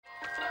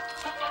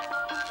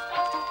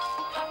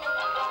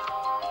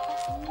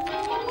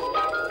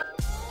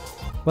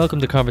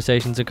Welcome to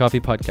Conversations in Coffee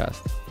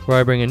podcast, where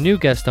I bring a new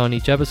guest on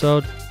each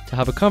episode to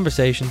have a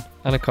conversation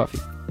and a coffee.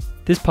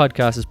 This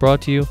podcast is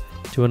brought to you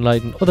to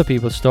enlighten other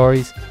people's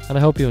stories, and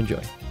I hope you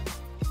enjoy.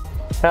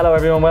 Hello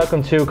everyone,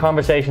 welcome to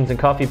Conversations in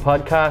Coffee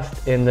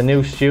podcast in the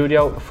new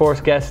studio.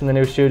 First guest in the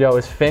new studio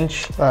is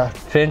Finch.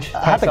 Finch,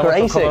 I had to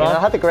grace it, I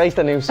had to grace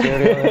the new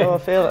studio. I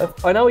feel it.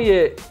 I know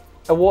you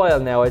a while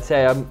now, I'd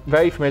say. I'm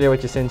very familiar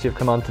with you since you've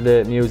come onto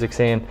the music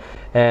scene,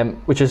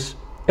 which is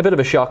a bit of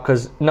a shock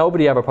because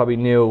nobody ever probably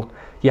knew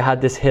you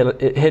had this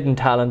hidden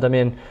talent. I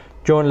mean,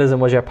 journalism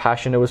was your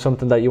passion, it was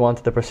something that you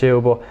wanted to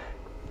pursue, but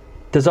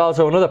there's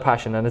also another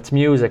passion, and it's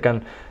music.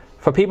 And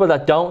for people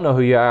that don't know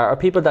who you are, or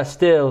people that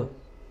still,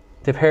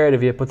 they've heard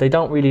of you, but they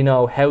don't really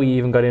know how you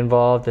even got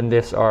involved in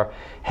this, or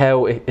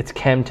how it's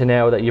come to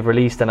now that you've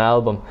released an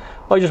album.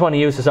 I just want to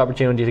use this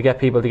opportunity to get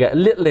people to get a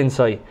little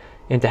insight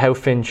into how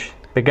Finch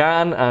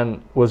began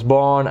and was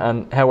born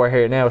and how we're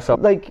here now.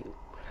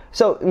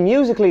 So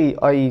musically,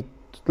 I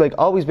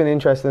always been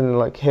interested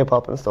in hip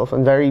hop and stuff,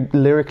 and very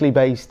lyrically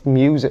based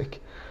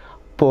music,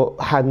 but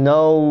had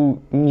no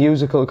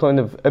musical kind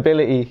of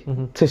ability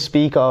to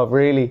speak of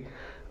really.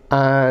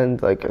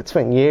 And I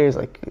spent years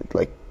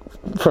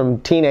from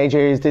teenage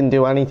years, didn't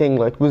do anything,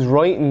 was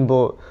writing,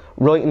 but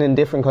writing in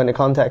different kind of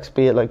contexts,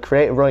 be it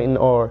creative writing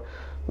or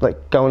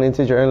going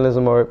into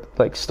journalism or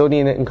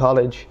studying it in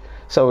college.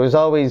 So it was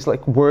always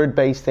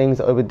word-based things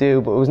that I would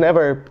do, but it was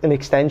never an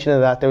extension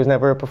of that. There was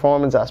never a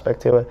performance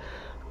aspect to it.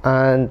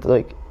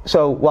 And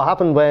so what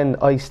happened when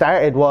I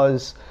started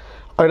was,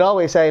 I'd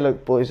always say,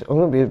 look boys, I'm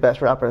going to be the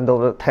best rapper in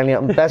Dublin. Telling you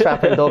I'm the best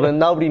rapper in Dublin,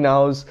 nobody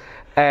knows.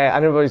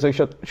 And everybody's like,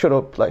 shut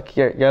up,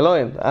 you're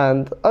lying.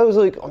 And I was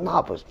like, I'm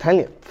not, but I'm telling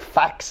you,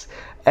 facts.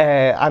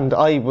 And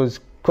I was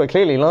quite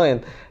clearly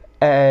lying.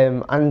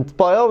 But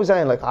I always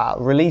saying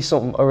release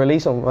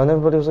something. And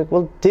everybody was like,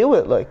 well, do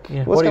it.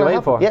 What are you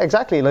waiting for? Yeah,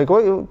 exactly. What,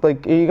 are you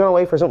going to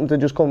wait for something to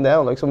just come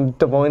down, some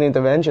divine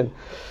intervention?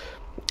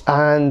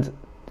 And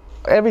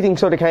everything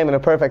sort of came in a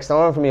perfect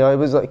storm for me. I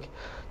was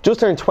just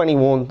turned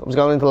 21. I was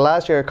going into the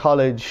last year of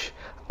college,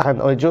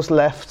 and I just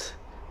left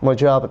my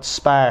job at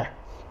Spar.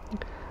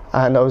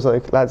 And I was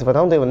like, lads, if I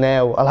don't do it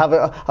now, I'll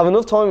have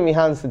enough time in my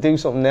hands to do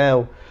something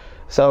now.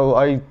 So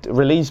I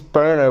released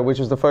Burner, which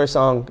was the first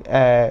song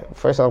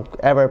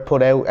ever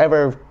put out,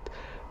 ever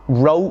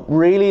wrote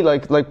really,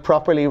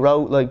 properly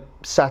wrote,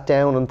 sat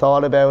down and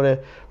thought about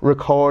it,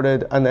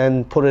 recorded, and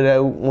then put it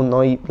out one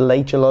night,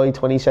 late July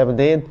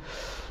 2017.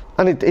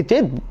 And it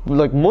did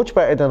much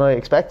better than I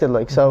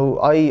expected. So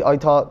I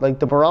thought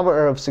the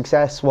barometer of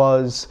success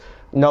was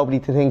nobody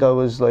to think I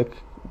was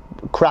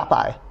crap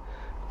at it.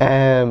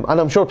 And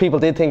I'm sure people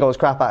did think I was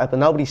crap at it, but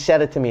nobody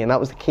said it to me, and that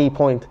was the key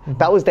point.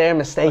 That was their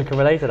mistake. I can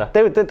relate to that.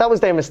 That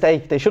was their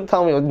mistake. They should have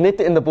told me. I nipped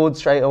it in the bud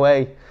straight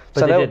away.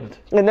 But they didn't.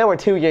 And now we're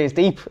 2 years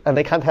deep, and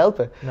they can't help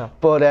it. No.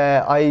 But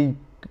I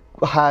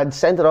had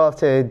sent it off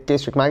to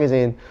District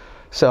magazine,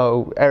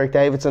 so Eric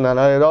Davidson, and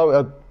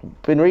I'd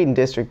been reading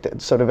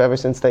District sort of ever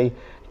since they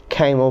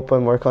came up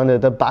and were kind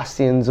of the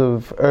bastions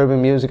of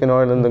urban music in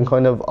Ireland and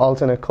kind of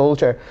alternate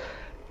culture.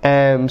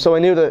 So I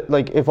knew that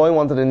if I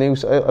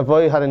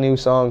had a new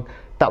song,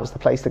 that was the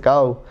place to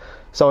go.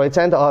 So I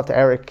sent it off to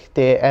Eric,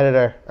 the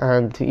editor,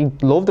 and he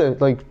loved it.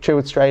 Threw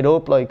it straight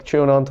up,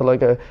 threw it on to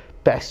a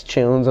best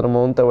tunes of the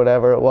month or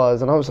whatever it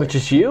was. And I was which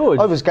is huge.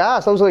 I was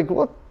gassed. I was like,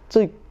 what?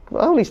 I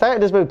only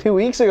started this about 2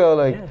 weeks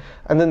ago. Yeah.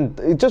 And then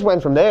it just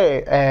went from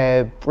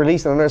there.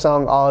 Released another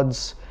song,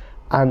 Odds,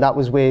 and that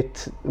was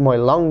with my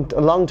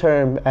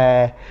long-term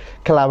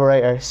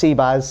collaborator,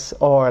 𝐂𝐎𝐍𝐕𝐄𝐑𝐒𝐿,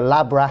 or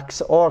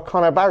Labrax, or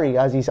Conor Barry,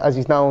 as he's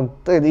known.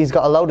 He's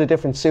got a load of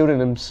different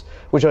pseudonyms,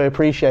 which I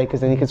appreciate,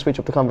 because then you can switch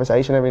up the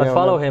conversation every now and then. I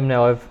follow him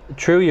now. I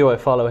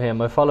follow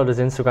him. I followed his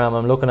Instagram.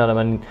 I'm looking at him,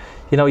 and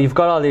you've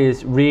got all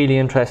these really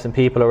interesting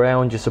people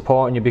around you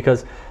supporting you,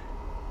 because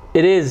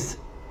it is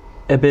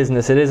a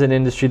business. It is an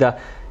industry that,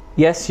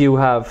 yes, you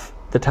have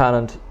the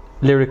talent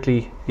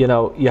lyrically. You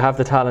have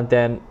the talent.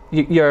 Then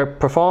your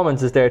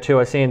performance is there too.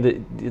 I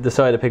seen the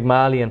side of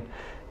Pygmalion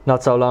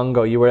not so long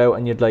ago. You were out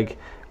and you'd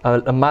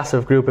a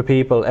massive group of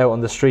people out on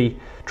the street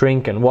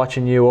drinking,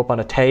 watching you up on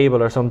a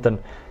table or something,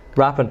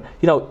 rapping.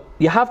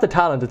 You have the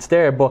talent, it's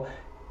there, but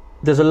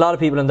there's a lot of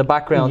people in the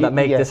background that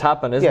make this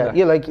happen, isn't there?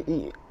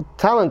 Yeah,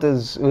 talent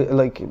is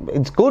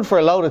it's good for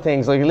a load of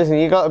things. Listen,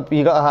 you got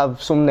to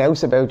have something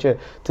else about you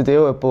to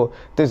do it. But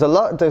there's a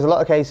lot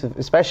of cases,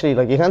 especially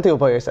you can't do it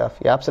by yourself.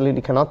 You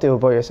absolutely cannot do it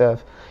by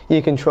yourself.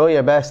 You can try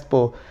your best,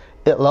 but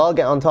it'll all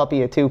get on top of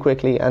you too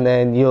quickly, and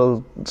then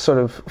you'll sort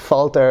of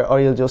falter,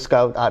 or you'll just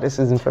go, this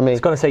isn't for me. I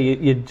was going to say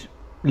you'd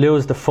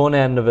lose the fun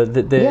end of it.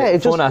 The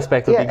fun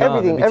aspect will be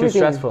gone. It'll be too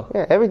stressful.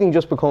 Yeah, everything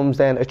just becomes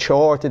then a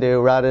chore to do,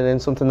 rather than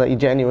something that you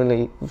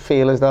genuinely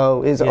feel as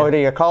though is either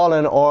your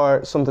calling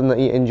or something that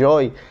you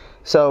enjoy.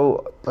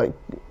 So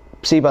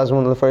𝐂𝐎𝐍𝐕𝐄𝐑𝐒𝐿 is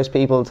one of the first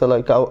people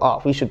to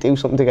go, we should do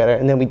something together,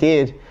 and then we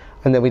did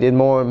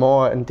more and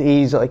more, and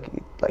he's 4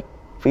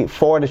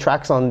 of the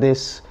tracks on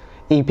this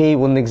EP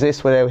wouldn't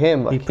exist without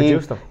him. He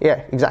produced them.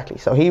 Yeah, exactly.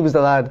 So he was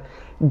the lad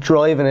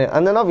driving it,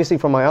 and then obviously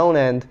from my own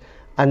end,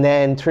 and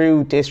then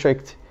through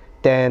District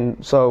then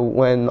so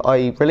when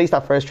I released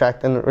that first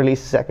track, then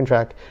released the second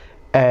track,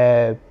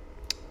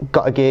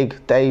 got a gig.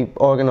 They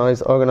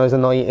organised a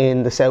night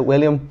in the South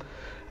William.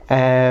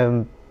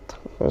 It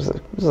was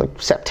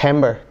like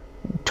September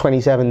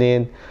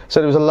 2017. So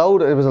there was a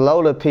load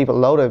of people, a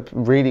load of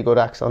really good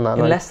acts on that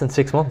night. In less than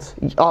 6 months.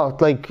 Oh,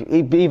 like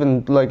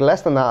even like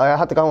less than that. I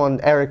had to go on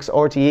Eric's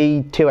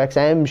РTE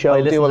 2XM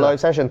show, do a live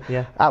session.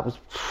 Yeah, that was.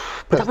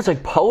 But that was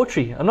like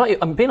poetry.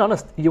 I'm being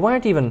honest. You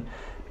weren't even.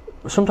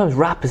 Sometimes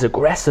rap is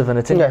aggressive and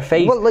it's in your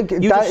face. Well, like you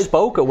just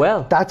spoke it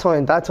well. That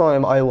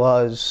time I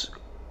was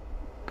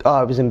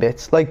in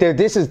bits. Like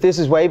this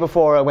is way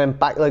before I went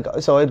back. Like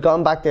so, I'd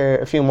gone back there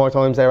a few more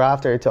times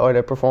thereafter to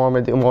either perform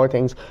or do more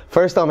things.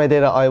 First time I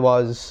did it, I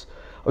was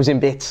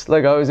in bits.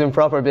 Like I was in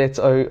proper bits.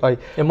 I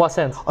in what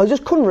sense? I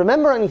just couldn't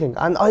remember anything,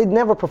 and I'd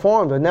never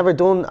performed. I'd never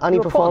done any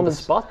performance. You were put on the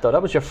spot though.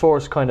 That was your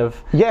first kind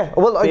of. Yeah.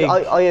 Well,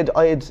 I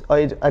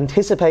had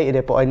anticipated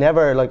it, but I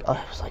never I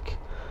was like.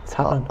 It's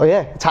happening. Oh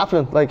yeah, it's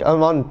happening. Like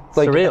I'm on.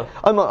 Like surreal.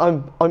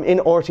 I'm in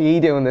RTE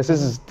doing this.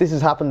 This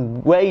has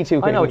happened way too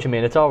quickly. I know what you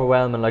mean. It's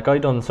overwhelming. Like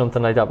I'd done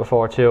something like that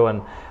before too,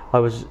 and I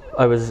was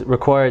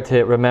required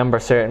to remember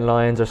certain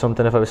lines or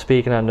something if I was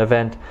speaking at an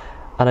event,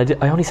 and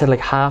I only said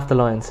like half the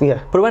lines.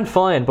 Yeah. But it went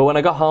fine. But when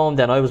I got home,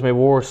 then I was my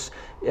worst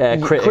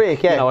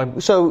critic. Yeah. You know,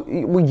 so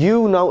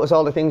you notice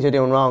all the things you're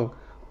doing wrong,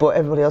 but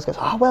everybody else goes,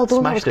 "Oh, well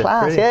done, that was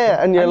class." Brilliant.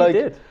 Yeah, and you're like,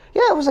 you did.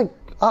 Yeah, I was like,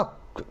 "Oh,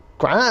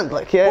 grand."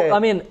 Like, yeah. But, I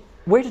mean,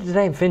 where did the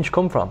name Finch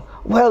come from?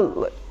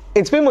 Well,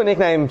 it's been my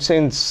nickname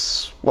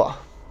since,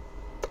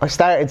 I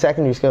started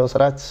secondary school, so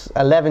that's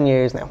 11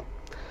 years now.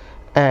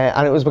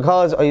 And it was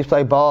because I used to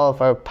play ball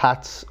for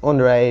Pats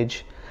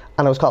underage,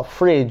 and I was called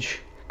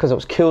Fridge because I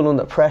was cool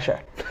under pressure.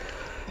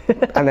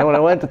 And then when I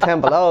went to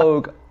Temple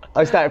Oak,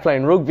 I started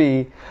playing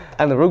rugby,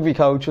 and the rugby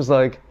coach was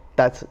like,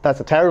 that's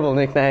a terrible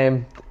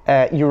nickname.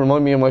 You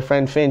remind me of my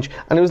friend Finch.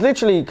 And it was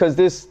literally because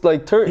this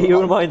like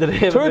 30-year-old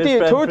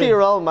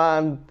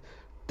man,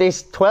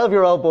 this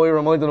 12-year-old boy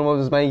reminded him of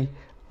his mate,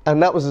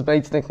 and that was his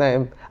mate's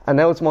nickname, and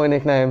now it's my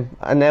nickname,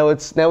 and now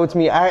it's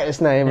me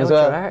artist name as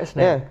well. Your artist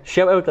name. Yeah.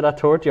 Shout out to that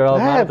 30-year-old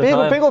man at the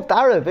time. Big up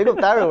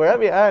Dara,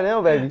 wherever you are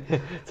now, baby.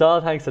 It's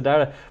all thanks to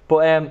Dara.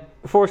 But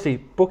firstly,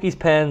 Bookies,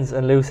 Pens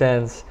and Loose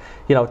Ends,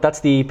 you know, that's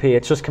the EP.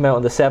 It's just come out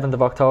on the 7th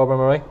of October, am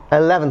I right?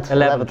 11th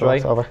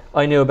right? October.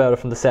 I knew about it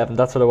from the 7th,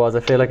 that's what it was.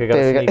 I feel like I got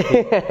a sneak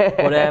peek.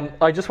 But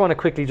I just want to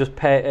quickly just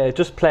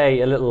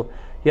play a little,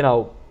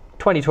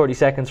 20-30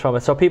 seconds from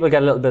it, so people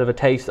get a little bit of a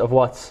taste of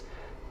what's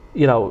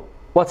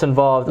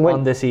involved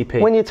on this EP.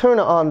 When you turn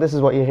it on, this is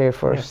what you hear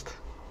first.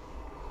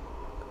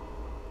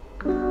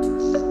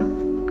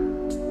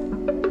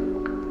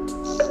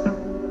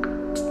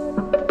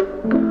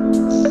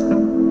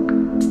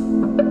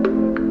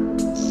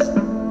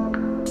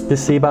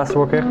 This Seabass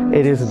work here?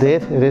 It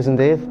is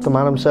indeed, the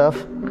man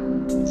himself.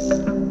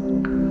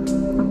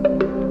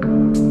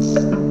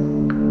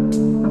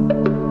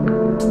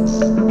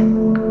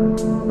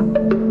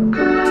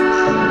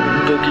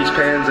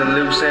 Pens and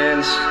loose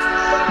ends.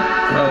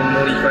 Oh,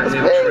 money for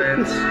new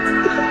trends.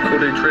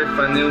 Could I drift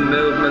for new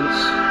movements?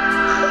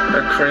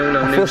 A crown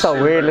of I new feel so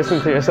weird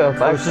listening to yourself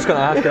back. I was just going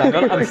to ask you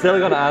that. I'm still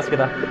going to ask you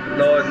that.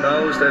 Lord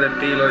knows that it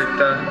be like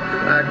that.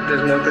 Act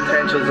as my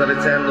potentials at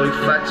its end. Like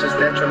facts is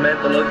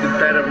detrimental. I'd be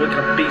better. We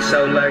can be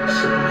so lax.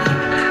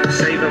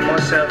 Saving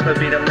myself would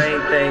be the main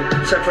thing.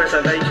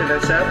 Self-preservation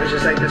and selfish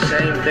is like the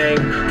same thing.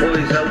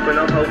 Always open.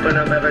 I'm hoping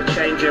I'm ever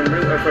changing.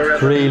 Rooting forever.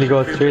 It's really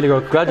good.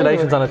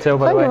 Congratulations on it too,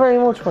 by the way. Thank you very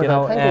much for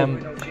that.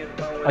 Thank you.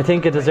 I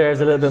think it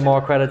deserves a little bit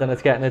more credit than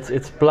it's getting.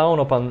 It's blown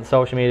up on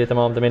social media at the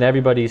moment. I mean,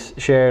 everybody's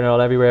sharing it all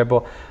everywhere,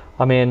 but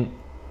I mean,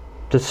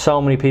 there's so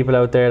many people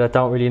out there that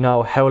don't really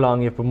know how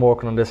long you've been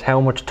working on this,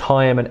 how much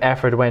time and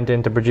effort went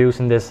into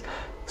producing this,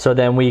 so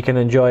then we can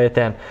enjoy it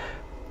then.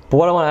 But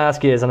what I want to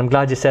ask you is, and I'm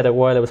glad you said it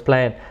while it was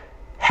playing,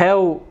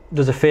 how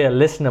does it feel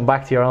listening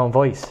back to your own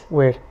voice?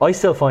 Weird. I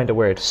still find it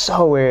weird.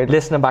 So weird.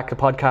 Listening back to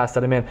podcasts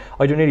that I'm in,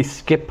 I do nearly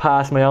skip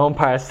past my own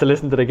parts to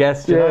listen to the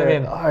guests. Do you know what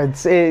I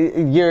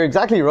mean? You're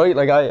exactly right.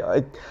 Like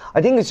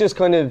I think it's just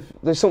kind of,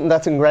 there's something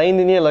that's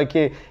ingrained in you. Like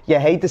you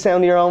hate the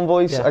sound of your own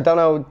voice. Yeah. I don't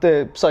know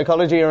the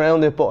psychology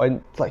around it,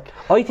 but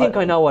I think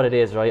I know what it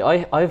is,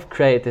 right? I've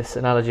created this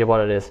analogy of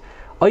what it is.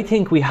 I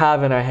think we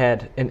have in our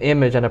head an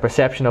image and a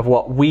perception of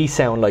what we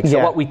sound like, so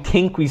what we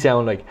think we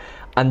sound like.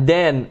 And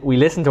then we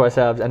listen to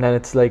ourselves, and then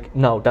it's like,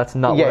 no, that's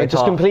not what I it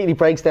just completely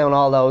breaks down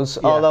all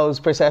those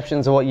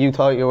perceptions of what you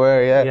thought you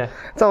were. Yeah.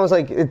 It's almost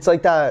like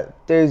that.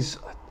 There's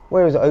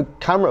a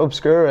camera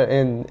obscura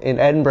in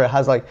Edinburgh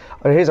has like,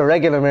 here's a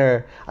regular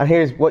mirror, and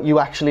here's what you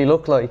actually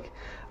look like,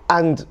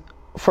 and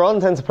for all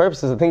intents and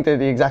purposes, I think they're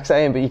the exact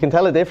same, but you can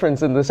tell a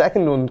difference in the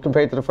second one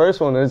compared to the first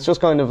one. And it's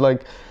just kind of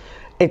like,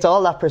 it's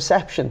all that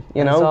perception,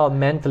 you know. It's all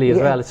mentally as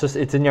well.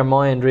 It's in your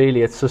mind,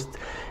 really. It's just.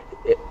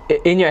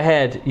 In your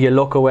head, you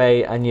look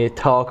away and you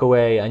talk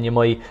away and you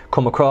might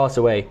come across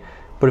away.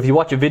 But if you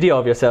watch a video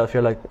of yourself,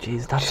 you're like,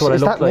 "Geez, that's what I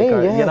look like."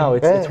 Or,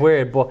 it's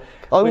weird. But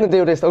I'm gonna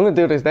do this. I'm gonna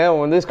do this now.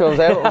 When this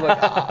comes out, I'm like,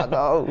 "Oh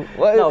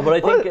no!" No, but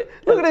I think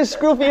look at this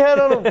scruffy head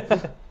on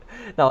him.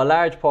 No, a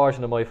large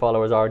portion of my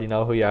followers already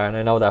know who you are, and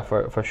I know that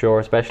for sure,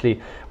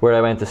 especially where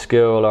I went to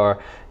school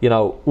or, you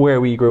know,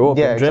 where we grew up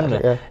in Drimnagh.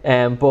 Exactly,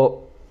 yeah. But,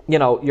 you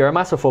know, you're a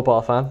massive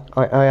football fan.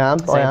 I am.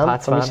 St.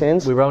 Pat's fan.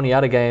 Since. We were only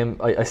at a game.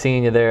 I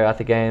seen you there at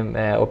the game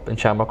up in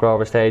Shamrock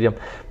Rovers Stadium.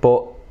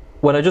 But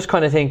when I just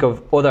kind of think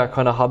of other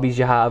kind of hobbies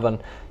you have, and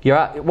you're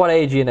at, what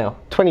age are you now?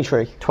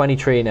 23.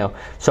 23 now.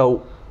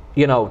 So,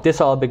 you know,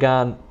 this all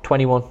began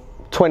 21.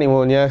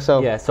 21, yeah.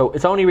 So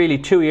it's only really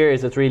 2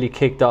 years it's really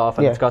kicked off,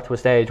 and it's got to a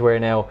stage where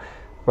now,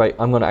 right,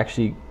 I'm going to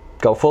actually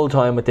go full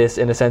time with this.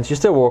 In a sense, you're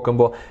still working,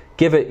 but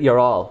give it your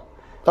all.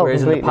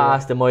 Whereas in the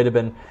past, it might have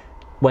been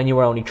when you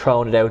were only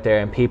throwing it out there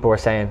and people were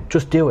saying,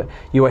 just do it.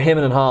 You were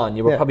hemming and hawing.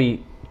 You were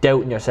probably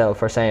doubting yourself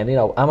for saying, you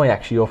know, am I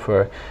actually up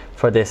for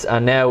this?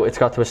 And now it's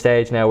got to a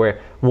stage now where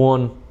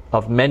one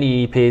of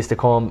many EPs to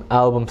come,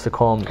 albums to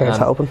come,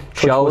 and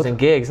shows and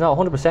gigs. No,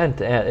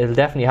 100%. It'll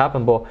definitely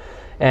happen. But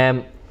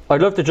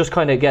I'd love to just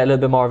kind of get a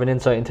little bit more of an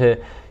insight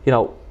into, you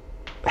know,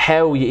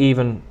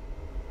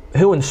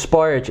 who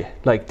inspired you,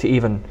 like, to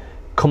even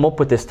come up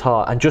with this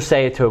thought and just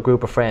say it to a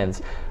group of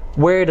friends.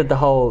 Where did the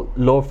whole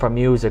love for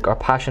music or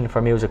passion for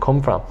music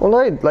come from?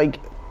 Well,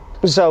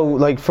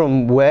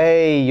 from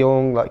way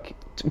young, like,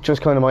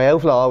 just kind of my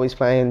outlaw, always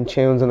playing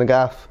tunes in the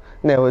gaff.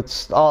 Now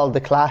it's all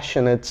the Clash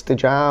and it's the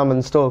Jam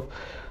and stuff,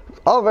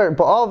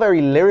 all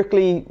very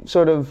lyrically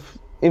sort of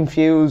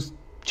infused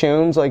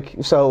tunes. Like,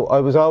 so I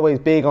was always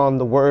big on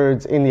the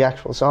words in the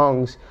actual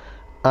songs,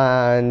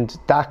 and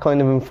that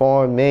kind of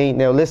informed me.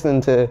 Now,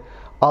 listening to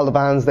all the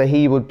bands that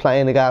he would play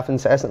in the gaff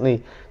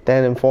incessantly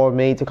then informed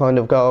me to kind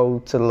of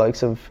go to the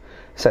likes of,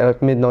 say,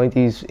 like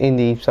mid-90s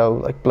indie, so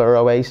like Blur,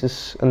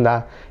 Oasis and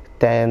that,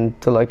 then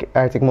to like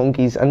Arctic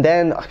Monkeys, and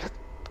then I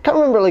can't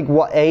remember like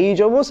what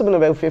age. I must have been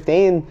about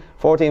 14,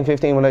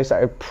 15 when I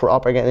started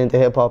proper getting into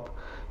hip-hop.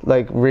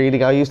 Like,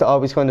 really, I used to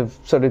always kind of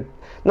sort of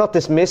not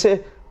dismiss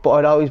it, but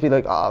I'd always be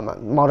like, oh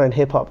man, modern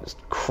hip-hop is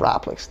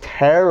crap, like, it's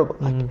terrible.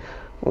 Like,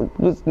 it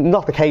was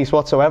not the case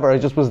whatsoever. I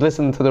just was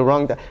listening to the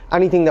wrong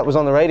anything that was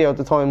on the radio at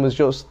the time was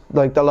just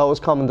like the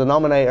lowest common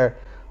denominator.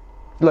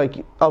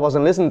 Like, I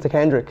wasn't listening to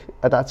Kendrick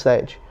at that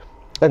stage,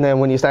 and then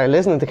when you start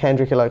listening to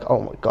Kendrick, you're like,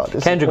 oh my god,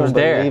 this Kendrick is was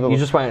there, you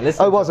just weren't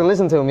listening. I wasn't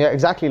listening to him. Yeah,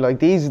 exactly. Like,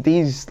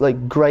 these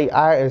like great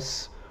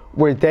artists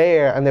were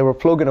there and they were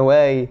plugging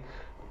away,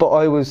 but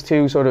I was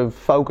too sort of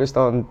focused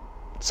on,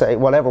 say,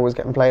 whatever was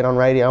getting played on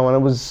radio, and it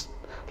was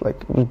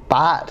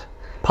bad.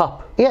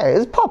 Pop. Yeah,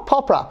 it's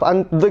pop rap,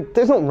 and like,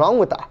 there's nothing wrong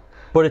with that.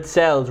 But it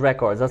sells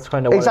records. That's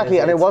kind of what exactly, it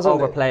is. And it wasn't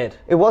overplayed.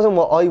 It wasn't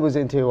what I was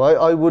into.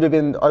 I would have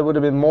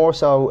been more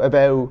so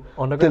about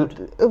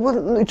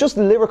underground. Just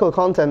lyrical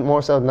content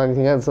more so than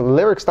anything else. The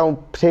lyrics don't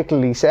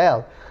particularly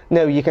sell.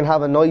 Now, you can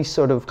have a nice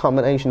sort of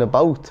combination of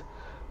both,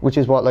 which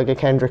is what like a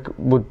Kendrick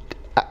would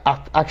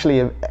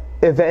actually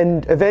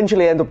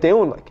eventually end up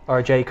doing, like,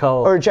 or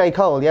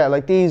J.Cole, yeah,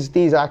 like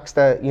these acts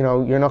that, you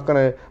know, you're not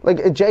gonna, like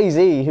a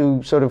Jay-Z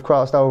who sort of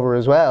crossed over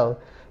as well.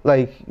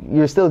 Like,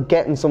 you're still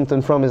getting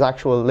something from his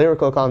actual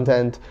lyrical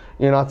content.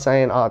 You're not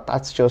saying, oh,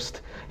 that's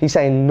just, he's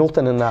saying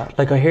nothing in that.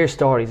 Like, I hear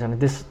stories, and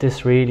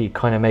this really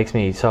kind of makes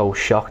me so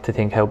shocked to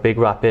think how big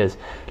rap is.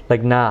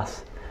 Like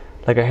Nas,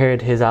 like, I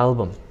heard his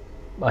album,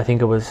 I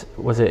think it was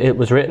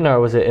written, or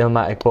was it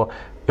Illmatic, but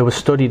it was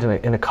studied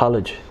in a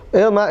college.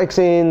 Illmatic's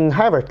in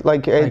Harvard,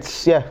 like,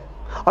 it's, yeah.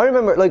 I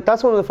remember, like,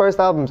 that's one of the first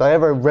albums I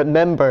ever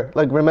remember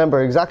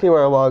exactly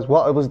where I was,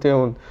 what I was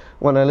doing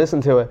when I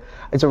listened to it.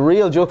 It's a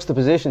real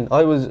juxtaposition.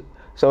 I was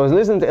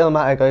listening to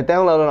Illmatic, I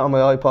downloaded it on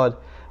my iPod,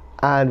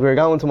 and we were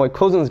going to my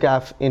cousin's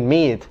gaff in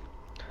Meath.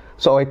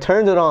 So I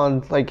turned it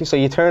on, like, so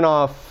you turn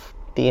off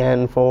the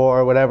N4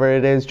 or whatever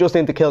it is, just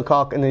into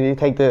Kilcock, and then you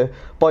take the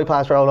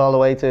bypass road all the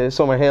way to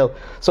Summerhill.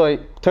 So I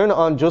turned it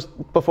on just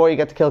before you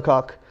get to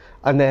Kilcock,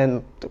 and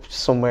then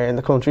somewhere in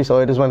the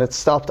countryside is when it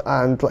stopped,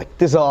 and like,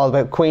 this is all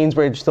about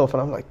Queensbridge stuff,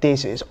 and I'm like,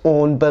 this is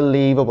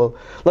unbelievable.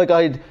 Like,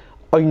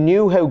 I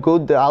knew how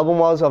good the album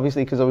was,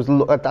 obviously, because I was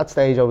at that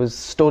stage I was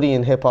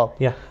studying hip hop.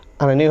 Yeah.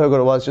 And I knew how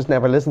good it was, just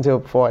never listened to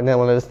it before, and then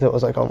when I listened to it I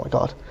was like, oh my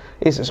god,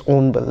 this is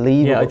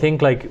unbelievable. Yeah, I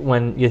think, like,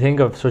 when you think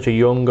of such a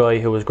young guy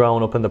who was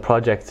growing up in the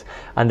projects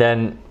and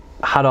then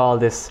had all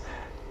this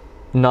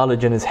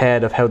knowledge in his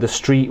head of how the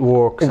street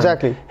works,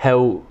 exactly, and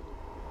how,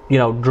 you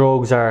know,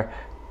 drugs are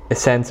a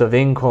sense of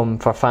income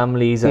for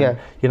families, and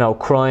you know,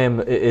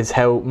 crime is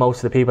how most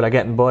of the people are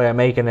getting by, are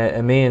making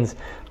a means,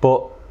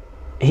 but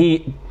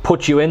he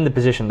put you in the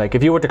position. Like,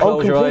 if you were to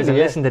close your eyes and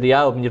listen to the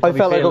album, you'd probably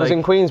felt like I was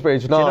in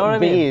Queensbridge, not, you know what I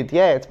mean? Meath.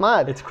 Yeah, it's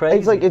mad. It's crazy.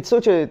 It's like, it's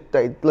such a,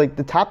 like,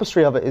 the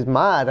tapestry of it is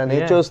mad, and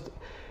it just,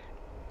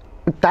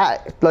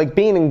 that, like,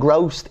 being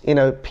engrossed in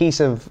a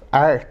piece of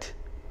art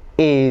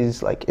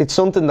is, like, it's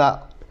something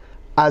that,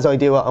 as I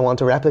do it, I want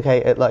to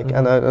replicate it, like,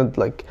 and I,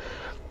 like,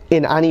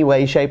 in any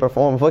way, shape or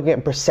form. If I can get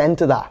a percent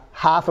of that,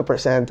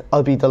 0.5%,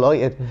 I'll be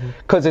delighted,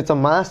 because it's a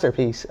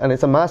masterpiece, and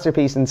it's a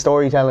masterpiece in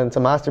storytelling. It's a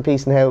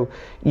masterpiece in how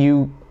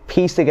you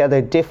piece together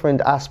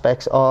different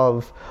aspects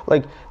of,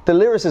 like, the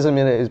lyricism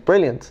in it is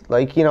brilliant.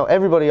 Like, you know,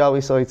 everybody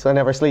always cites I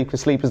never sleep because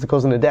sleep is the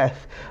cousin of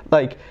death.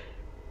 Like,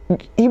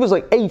 he was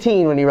like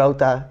 18 when he wrote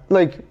that.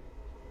 Like,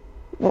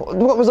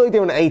 what was I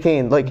doing at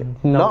 18? Like,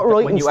 not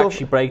writing when you stuff.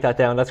 actually break that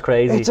down, that's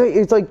crazy.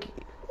 It's like,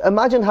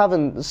 imagine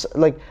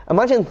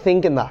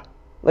thinking that.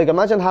 Like,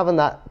 imagine having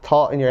that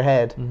thought in your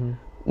head.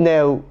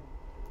 Now,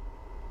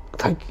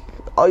 like,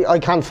 I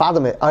can't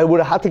fathom it. I would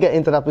have had to get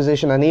into that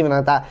position, and even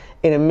at that,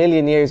 in a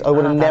million years, I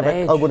would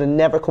have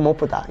never come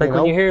up with that. Like,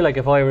 when you hear, like,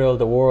 If I Ruled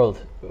the World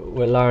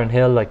with Lauryn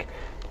Hill, like,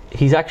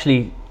 he's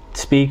actually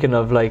speaking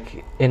of,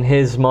 like, in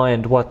his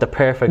mind, what the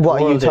perfect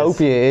what world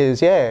utopia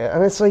is, yeah.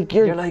 And it's like,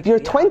 you're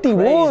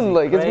 21, crazy,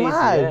 like, it's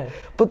mad. Yeah.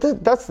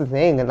 But that's the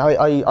thing, and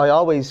I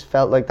always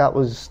felt like that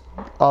was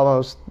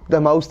almost the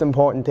most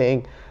important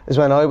thing, is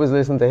when I was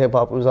listening to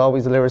hip-hop, it was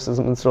always the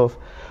lyricism and stuff.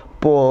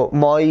 But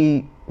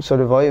I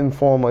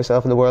inform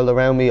myself in the world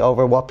around me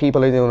over what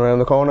people are doing around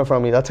the corner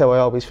from me. That's how I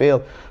always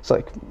feel. It's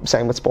like,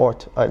 same with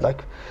sport.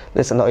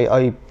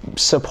 I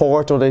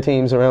support other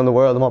teams around the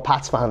world. I'm a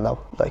Pats fan though,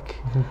 like,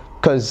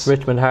 because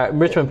Richmond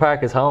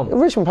Park is home.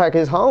 Richmond Park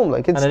is home.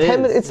 Like, it's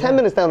 10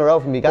 minutes down the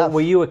road from me. But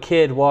were you a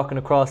kid walking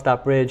across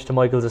that bridge to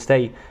Michael's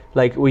estate?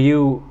 Like, were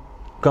you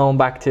going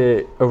back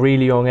to a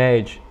really young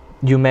age?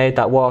 You made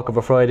that walk of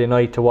a Friday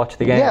night to watch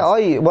the games.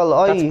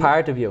 Yeah, that's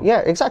part of you. Yeah,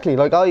 exactly.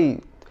 Like,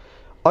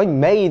 I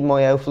made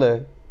my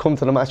outfit come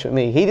to the match with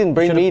me. He didn't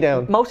bring me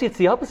down. Mostly it's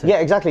the opposite. Yeah,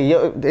 exactly.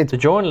 It's the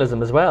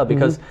journalism as well,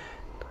 because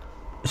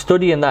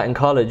studying that in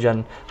college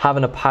and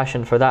having a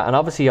passion for that, and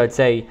obviously I'd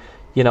say,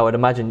 you know, I'd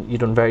imagine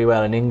you've done very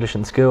well in English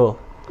in school.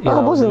 I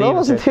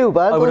wasn't too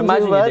bad. I would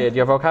imagine you did.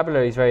 Your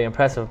vocabulary is very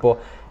impressive, but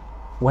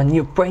when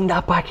you bring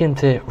that back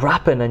into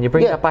rapping and you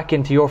bring that back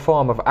into your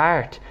form of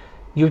art,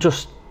 you'll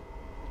just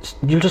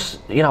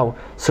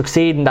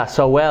succeed in that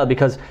so well,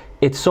 because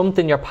it's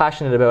something you're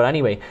passionate about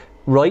anyway.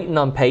 Writing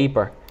on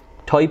paper,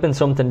 typing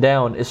something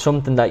down is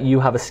something that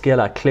you have a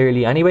skill at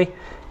clearly anyway,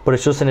 but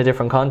it's just in a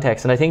different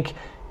context. And I think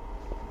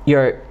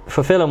you're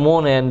fulfilling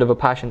one end of a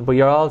passion, but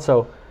you're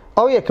also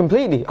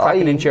completely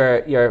cracking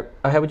into your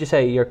how would you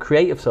say, your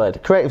creative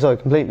side.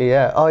 Completely,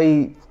 yeah.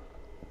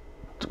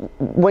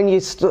 When you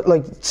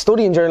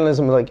studying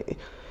journalism, like,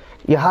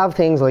 you have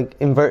things like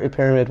inverted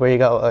pyramid, where you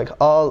go, like,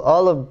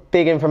 all the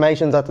big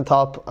information's at the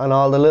top and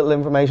all the little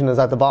information is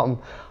at the bottom.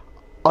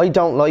 I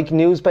don't like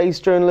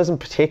news-based journalism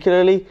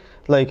particularly.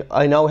 Like,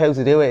 I know how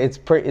to do it. It's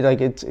pretty,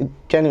 like, it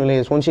genuinely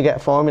is. Once you get a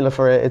formula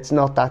for it, it's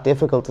not that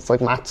difficult. It's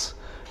like maths.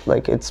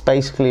 Like, it's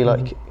basically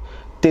like,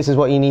 this is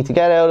what you need to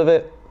get out of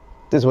it.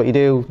 This is what you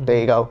do. There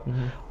you go.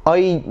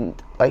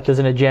 There's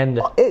an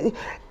agenda.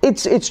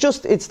 It's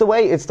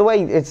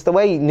the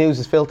way news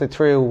is filtered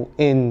through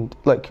in,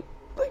 like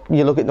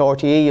you look at the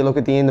RTE, you look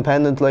at the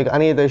Independent, like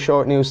any of their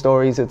short news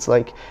stories. It's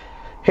like,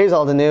 here's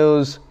all the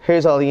news,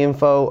 here's all the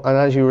info, and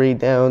as you read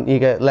down, you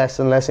get less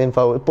and less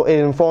info. But it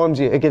informs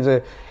you. It gives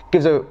a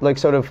like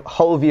sort of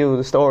whole view of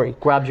the story.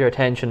 Grabs your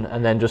attention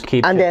and then just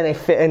keeps. And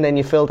then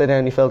you filter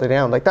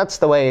down. Like, that's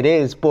the way it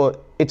is.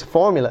 But it's a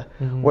formula.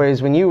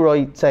 Whereas when you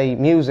write, say,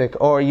 music,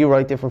 or you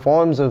write different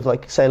forms of,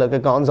 like, say, like a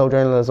gonzo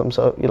journalism.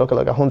 So you look at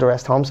like a Hunter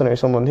S. Thompson or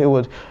someone who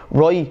would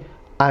write,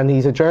 and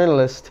he's a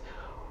journalist,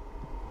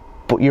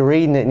 but you're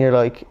reading it and you're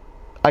like,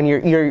 and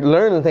you're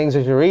learning things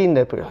as you're reading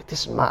it, but you're like,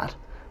 this is mad.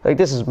 Like,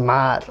 this is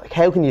mad. Like,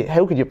 how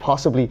could you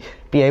possibly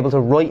be able to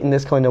write in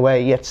this kind of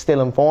way yet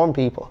still inform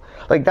people?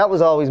 Like, that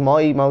was always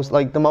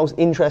the most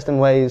interesting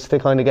ways to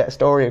kind of get a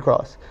story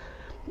across.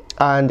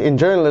 And in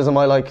journalism,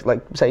 I like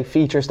say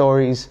feature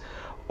stories,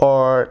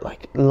 or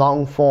like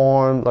long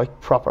form, like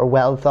proper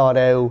well thought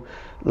out,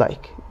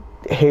 like,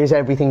 here's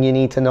everything you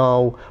need to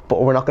know,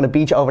 but we're not going to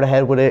beat you over the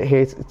head with it.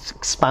 Here's, it's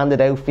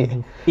expanded out for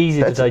you.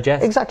 Easy to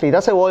digest. Exactly.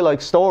 That's how I like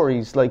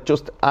stories, like,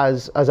 just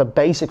as a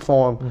basic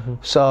form.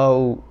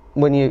 So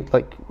when you,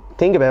 like,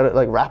 think about it,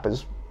 like, rap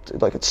is,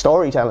 like, it's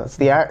storytelling. It's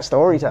the art of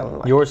storytelling.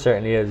 Like. Yours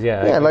certainly is,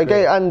 yeah. Yeah, like,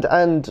 and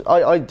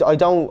I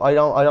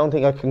don't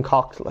think I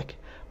concoct, like,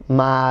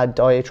 mad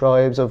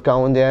diatribes of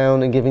going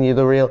down and giving you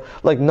the real,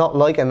 like, not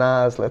like a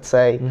Nas, let's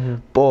say,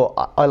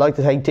 but I like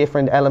to take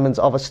different elements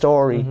of a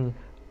story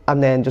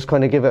and then just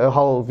kind of give it a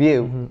whole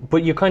view.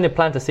 But you kind of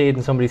plant a seed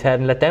in somebody's head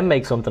and let them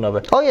make something of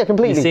it. Oh yeah,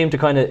 completely. You seem to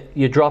kind of,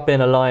 you drop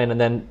in a line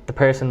and then the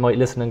person might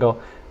listen and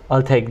go,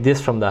 I'll take this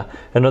from that.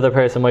 Another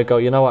person might go,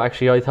 you know what,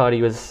 actually I thought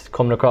he was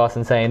coming across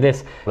and saying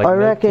this. Like, I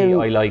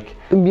reckon, I like.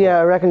 Yeah,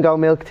 I reckon go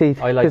milk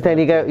teeth. I like, because then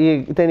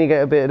you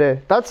get a bit of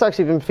the, that's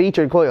actually been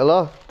featured quite a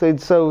lot.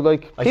 So,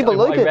 like, people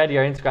like it. I read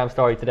your Instagram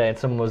story today and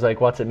someone was like,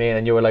 what's it mean?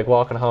 And you were like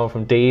walking home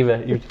from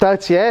Diva.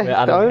 That's,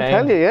 yeah, I'm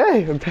telling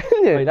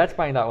you. Right, let's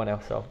bang that one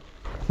out. So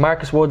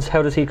Marcus Woods,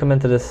 how does he come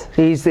into this?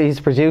 He's the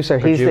producer.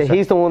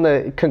 He's the one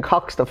that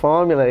concocts the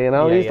formula, you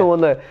know. He's the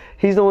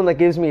one that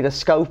gives me the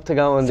scope to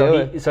go and do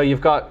it. So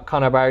you've got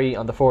Conor Barry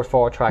on the first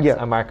 4 tracks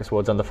and Marcus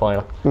Woods on the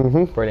final.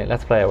 Brilliant.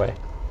 Let's play away.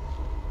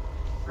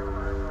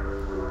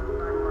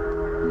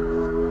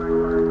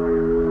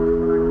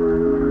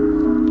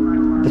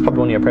 This is probably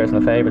one of your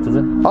personal favourites, is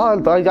it?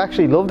 Oh, I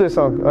actually love this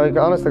song. Like,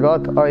 honest to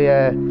God, I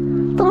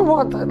don't know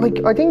what.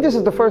 Like, I think this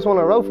is the first one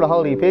I wrote for the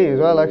whole EP as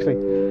well. Actually,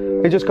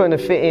 it just kind of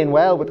fit in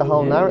well with the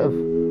whole narrative.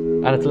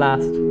 And it's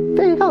last.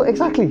 There you go.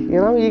 Exactly. You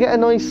know, you get a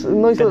nice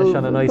finish little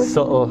on a nice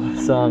subtle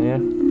song, yeah.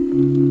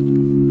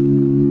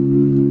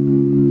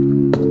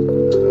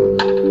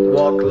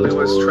 walk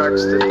Lewis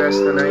tracks to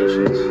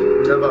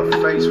destinations. Never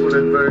faced with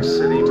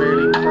adversity,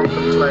 merely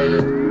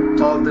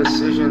contemplated. All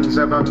decisions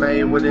ever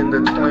made within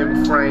the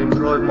time frame.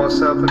 Drive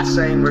myself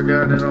insane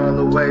regarding all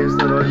the ways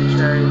that I've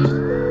changed.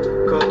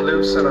 Cut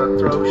loose and I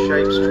throw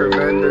shapes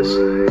tremendous.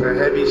 A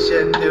heavy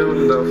shit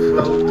doing the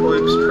flow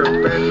types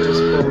tremendous.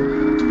 But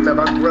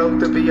never grow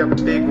to be a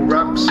big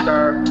rap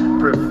star.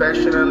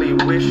 Professionally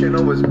wishing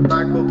I was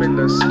back up in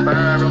the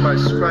spar. On my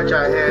scratch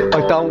I had.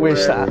 I don't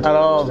wish that at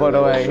all, by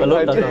the way. I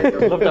love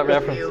that. I love that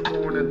reference.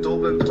 Born in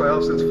Dublin,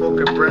 12 since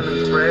fucking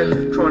Brennan's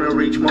bread. Trying to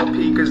reach my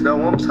peak as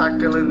though I'm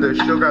tackling the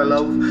sugar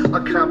loaf.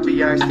 I can't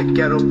be asked to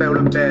get up out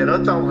of bed.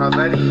 I don't have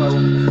any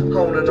hope.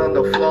 Honing on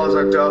the flaws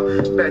I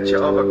got. Betcha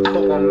of a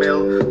couple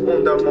mil.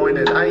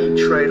 Undermining any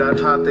trade I'd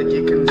have that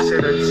you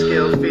considered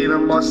skill.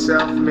 Feeling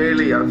myself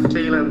merely a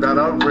feeling that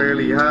I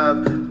rarely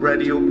have.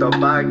 Ready up the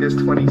bag, this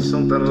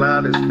 20-something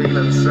lad is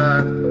feeling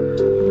sad.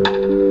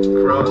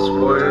 Cross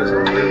wires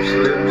on lips.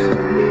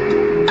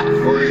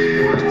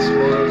 5-point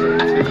smiles and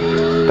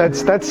teeth.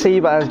 That's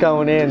𝐂𝐎𝐍𝐕𝐄𝐑𝐒𝐓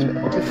going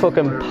in,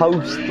 fucking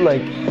post,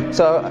 like,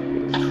 so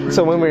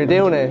when we were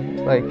doing it,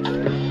 like,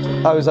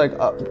 I was like,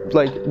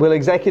 we'll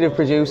executive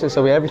produce it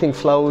so everything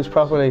flows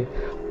properly,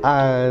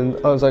 and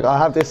I was like, I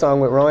have this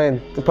song with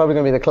Ryan, it's probably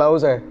going to be the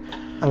closer,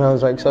 and I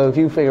was like, so if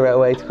you figure out a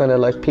way to kind of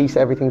like piece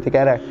everything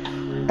together,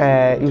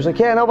 he was like,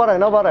 yeah, no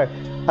bother,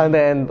 and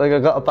then like I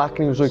got it back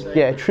and he was like,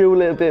 yeah, threw a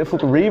little bit of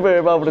fucking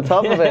reverb over the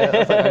top of it. I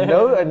was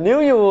like, I knew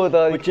you would.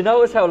 But you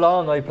notice how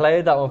long I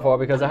played that one for,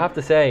 because I have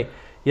to say,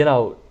 you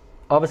know,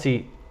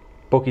 obviously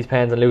Bookies,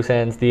 Pens and Loose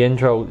Ends, the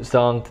intro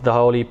song to the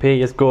whole EP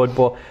is good,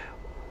 but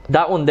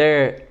that one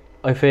there,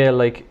 I feel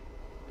like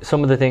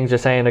some of the things you're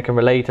saying I can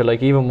relate to,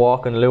 like even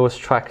walking Lewis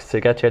tracks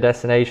to get to your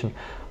destination.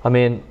 I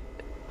mean,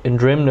 in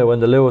Drimnagh,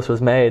 when the Lewis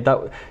was made, that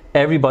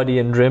everybody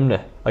in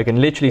Drimnagh, I can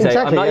literally say,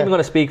 exactly, I'm not even going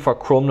to speak for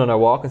Crumlin or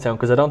Walkinstown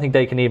because I don't think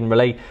they can even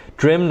relate.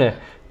 Drimnagh,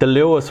 the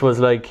Lewis was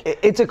like,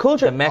 it's a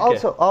culture. The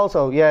Mecca.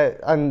 Also, yeah,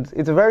 and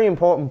it's a very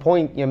important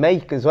point you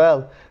make as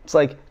well. It's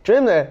like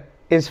Drimnagh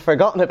is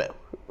forgotten about,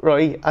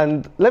 right?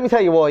 And let me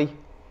tell you why.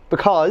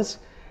 Because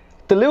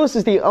the Lewis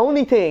is the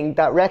only thing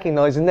that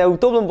recognises. Now,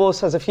 Dublin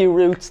Bus has a few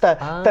routes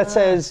that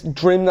says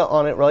Drimnagh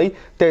on it, right?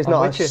 There's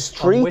not a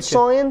street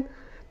sign.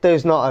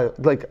 There's not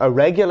a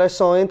regular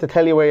sign to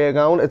tell you where you're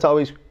going. It's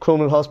always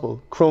Crumlin Hospital,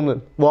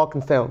 Crumlin,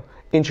 Walkinstown,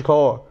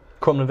 Inchicore.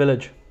 Crumlin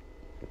Village.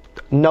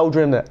 No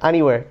Drimnagh,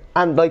 anywhere.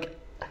 And like,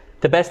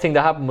 the best thing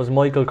that happened was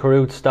Michael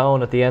Carruth's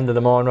stone at the end of the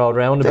Morn Road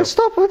roundabout.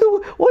 Stop! Why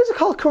is it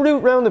called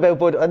Carruth roundabout?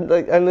 But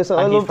and listen,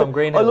 I love the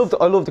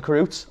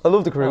Carruths. I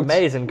love the Carruths.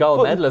 Amazing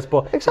gold medalist,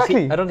 but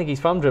exactly. I don't think he's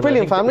from Drimnagh.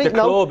 Brilliant family. The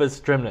club is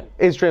Drimnagh.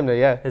 Is Drimnagh,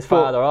 yeah. His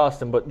father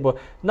Austin, but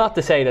not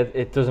to say that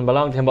it doesn't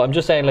belong to him. But I'm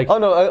just saying, like, oh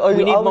no,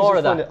 we need more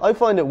of that. I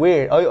find it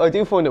weird. I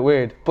do find it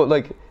weird, but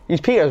like,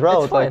 he's Peter's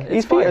Road. It's fine,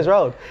 he's Peter's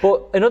Road.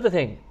 But another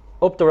thing,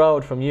 up the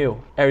road from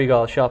you,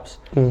 𝐂𝐎𝐍𝐈𝐻 shops,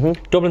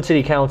 Dublin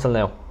City Council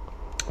now.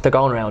 They're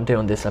going around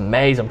doing this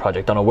amazing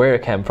project. Don't know where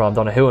it came from,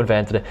 don't know who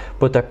invented it,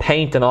 but they're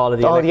painting all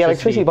of the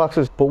electricity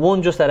boxes. But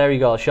one just at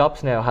𝐂𝐎𝐍𝐈𝐻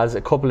shops now has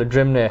a couple of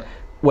Drimnagh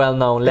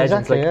well-known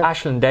legends, like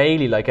Aisling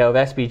Daly, like out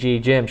of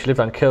SBG Gym. She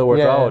lived on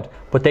Kilworth Road,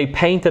 but they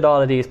painted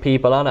all of these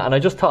people on it, and I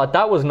just thought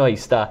that was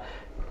nice that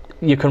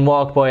you can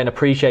walk by and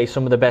appreciate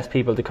some of the best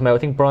people to come out. I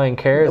think Brian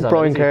Kerr's on it.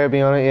 Brian Kerr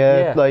be on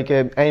it, like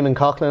Eamon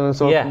Coughlin and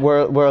stuff,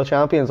 world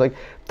champions. Like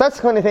that's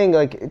the kind of thing.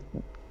 Like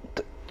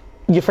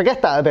you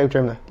forget that about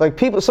Drimnagh. Like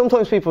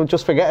sometimes people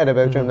just forget it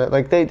about Drimnagh.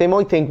 Like they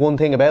might think one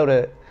thing about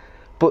it,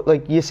 but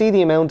like you see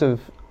the amount of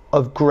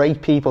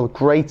great people,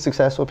 great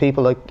successful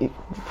people, like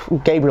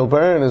Gabriel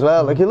Byrne as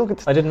well. Like you look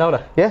at, I didn't know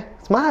that. Yeah,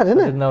 it's mad, isn't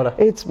it? I didn't know that.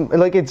 It's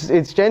like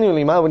it's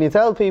genuinely mad when you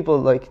tell people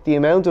like the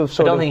amount of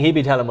I don't think he'd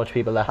be telling much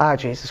people that. Ah,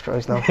 Jesus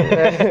Christ, no. Like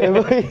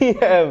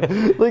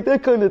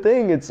that kind of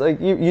thing. It's like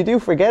you do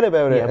forget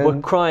about it. Yeah,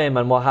 but crime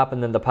and what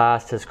happened in the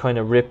past has kind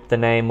of ripped the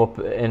name up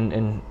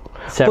in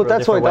several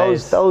different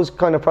ways. But that's why those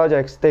kind of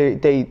projects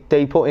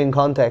they put in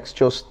context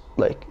just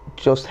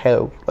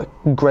how like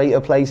great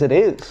a place it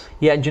is.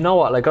 Yeah, and do you know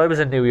what? Like I was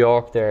in New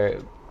York there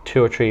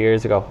 2 or 3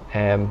 years ago.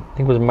 I think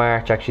it was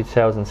March actually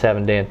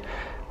 2017,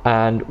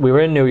 and we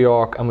were in New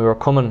York and we were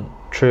coming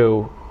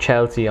through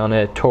Chelsea on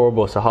a tour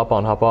bus, a hop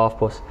on hop off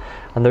bus.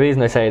 And the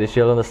reason I say this,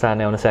 you'll understand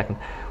now in a second.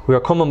 We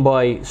were coming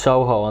by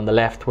Soho on the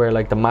left, where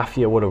like the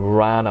mafia would have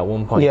ran at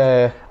one point.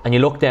 Yeah. And you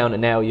look down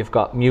and now you've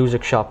got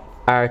music shop,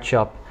 art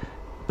shop,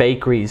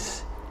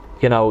 bakeries.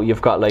 You know,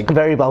 you've got like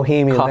very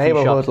bohemian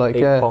neighborhood, shops, like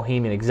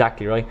bohemian,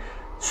 exactly right.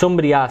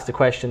 Somebody asked the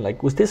question,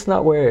 like, was this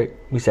not where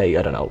we say,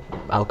 I don't know,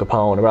 Al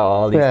Capone or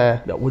all these?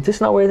 Yeah. Was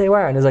this not where they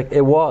were? And it's like,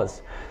 it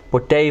was.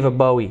 But David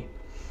Bowie,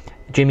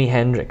 Jimi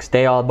Hendrix,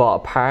 they all bought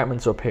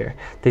apartments up here.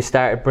 They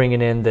started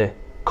bringing in the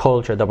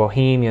culture, the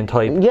bohemian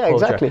type culture.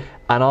 Exactly.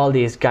 And all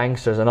these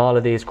gangsters and all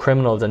of these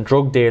criminals and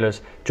drug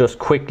dealers just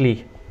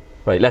quickly,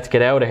 right, let's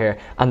get out of here.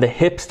 And the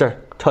hipster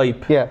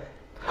type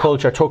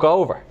culture took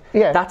over.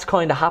 Yeah, that's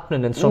kind of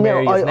happening in some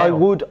areas now.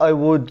 I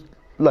would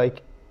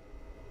like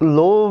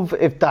love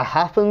if that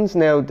happens.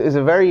 Now, there's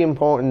a very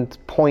important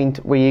point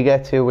where you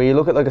get to where you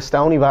look at like a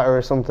Stony Batter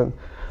or something,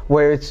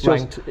 where it's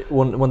just ranked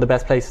one of the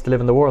best places to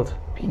live in the world.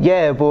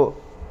 Yeah, but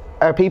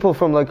are people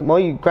from, like,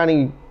 my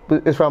granny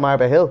is from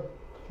Arbor Hill,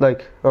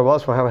 like, or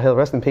was from Arbor Hill,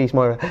 rest in peace,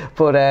 Moira.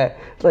 But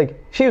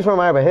like, she was from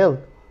Arbor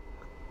Hill.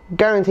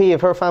 Guarantee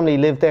if her family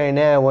lived there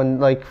now, and,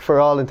 like, for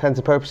all intents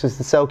and purposes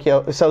the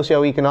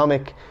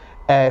socio-economic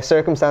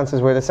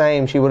circumstances were the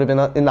same, she would have been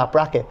in that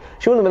bracket.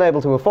 She wouldn't have been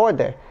able to afford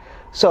there.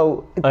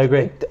 So I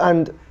agree.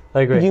 And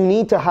I agree. You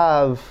need to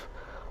have,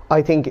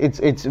 I think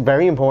it's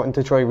very important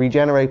to try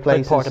regenerate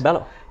places. Like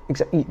Portobello.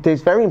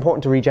 It's very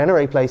important to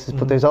regenerate places,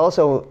 but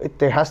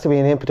there has to be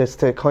an impetus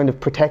to kind of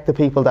protect the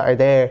people that are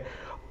there,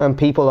 and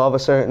people of a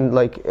certain,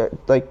 like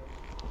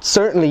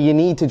certainly you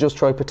need to just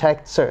try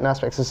protect certain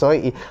aspects of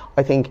society.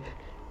 I think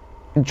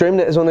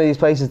Drimnagh is one of these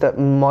places that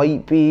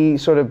might be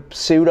sort of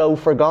pseudo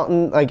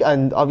forgotten, like,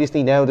 and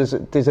obviously now there's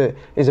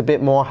a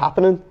bit more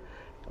happening,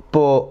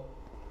 but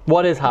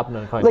what is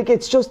happening, kind like,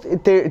 it's just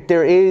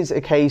there is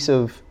a case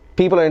of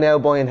people are now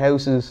buying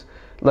houses,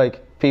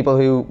 like, people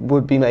who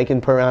would be making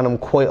per annum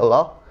quite a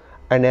lot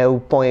are now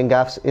buying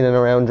gaffs in and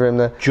around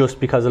Drimnagh. Just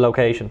because of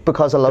location.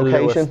 Because of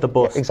location. The Lewis, the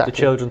bus, yeah, exactly. the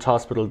children's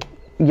hospital.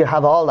 You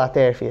have all that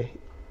there for you,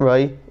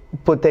 right?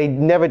 But they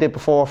never did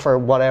before for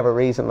whatever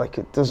reason. Like,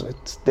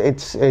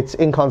 it's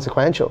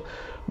inconsequential.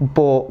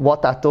 But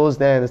what that does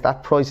then is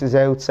that prices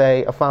out,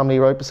 say, a family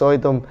right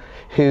beside them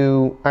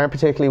who aren't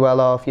particularly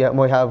well off yet,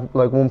 might have,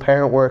 like, one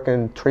parent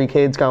working, 3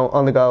 kids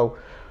on the go.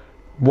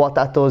 What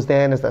that does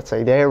then is that,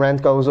 say, their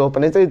rent goes up,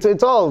 and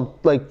it's all,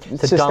 like,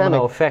 it's systemic. a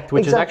domino effect,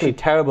 which is actually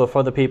terrible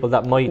for the people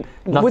that might,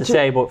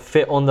 but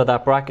fit under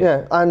that bracket.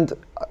 Yeah, and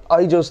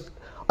I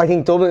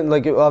think Dublin,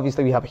 like,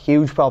 obviously we have a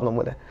huge problem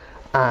with it,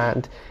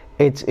 and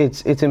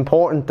it's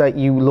important that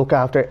you look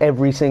after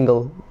every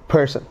single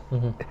person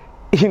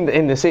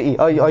in the city.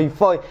 I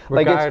find,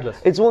 like,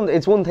 regardless, it's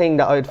one thing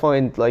that I'd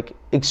find, like,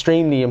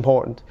 extremely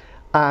important,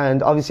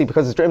 and obviously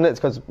because it's Drimnagh, it's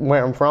because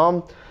where I'm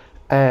from.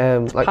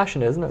 It's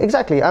passion, isn't it?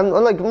 Exactly, and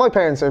like, my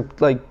parents are,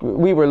 like,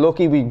 we were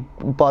lucky we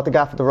bought the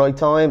gaff at the right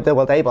time.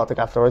 Well, they bought the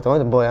gaff at the right time,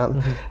 didn't buy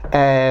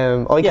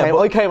it.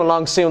 I came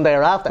along soon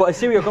thereafter. But I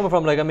see where you're coming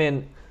from. Like, I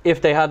mean,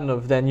 if they hadn't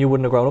have, then you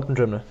wouldn't have grown up in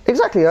Drimnagh.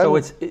 Exactly. So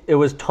it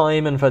was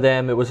timing for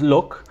them. It was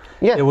luck.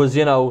 Yeah. It was,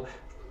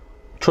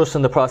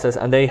 trusting the process,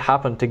 and they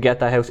happened to get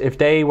that house. If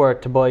they were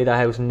to buy that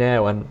house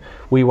now, and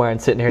we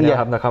weren't sitting here now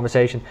having that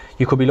conversation,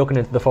 you could be looking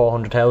into the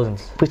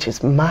 400,000s, which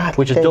is mad.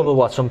 Which is double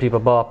what some people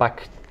bought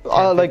back.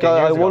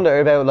 I wonder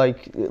about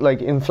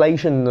like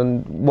inflation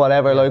and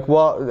whatever, like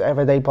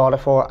whatever they bought it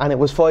for, and it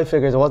was 5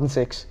 figures. It wasn't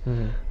 6.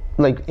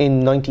 Like in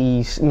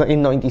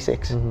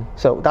 96.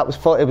 So that was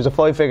it was a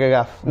 5-figure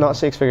gaff, not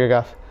a 6-figure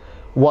gaff.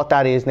 What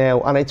that is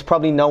now, and it's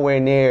probably nowhere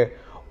near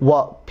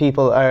what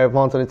people are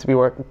wanting it to be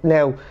worth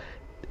now.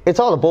 It's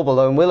all a bubble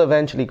though, and will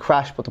eventually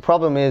crash. But the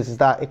problem is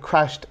that it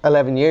crashed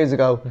 11 years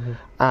ago,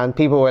 and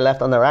people were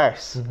left on their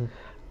arse.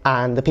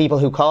 And the people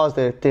who caused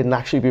it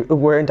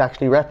weren't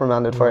actually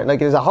reprimanded for it. Like,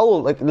 there's a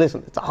whole, like,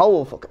 listen, it's a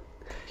whole fucking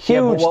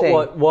huge thing.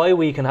 Why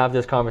we can have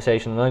this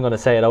conversation, and I'm going to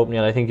say it openly,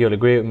 and I think you'll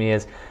agree with me,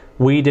 is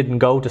we didn't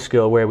go to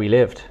school where we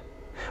lived.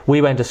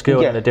 We went to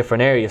school in a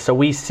different area, so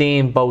we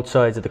seen both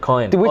sides of the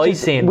coin.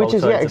 Which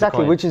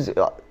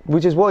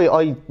is why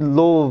I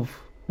love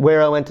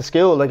where I went to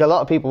school. Like, a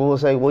lot of people will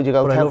say, would you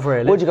go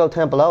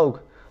Temple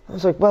Oak? I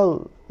was like,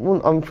 well,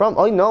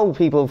 I know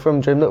people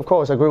from Drimnagh, of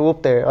course. I grew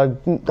up there. I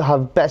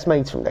have best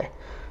mates from there.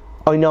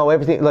 I know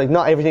everything, like,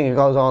 not everything that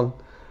goes on,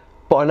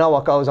 but I know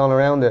what goes on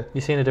around it.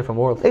 You've seen a different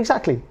world.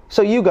 Exactly.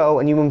 So you go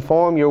and you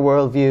inform your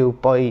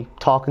worldview by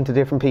talking to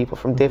different people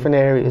from different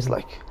areas.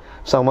 Like,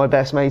 so my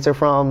best mates are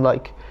from,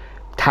 like,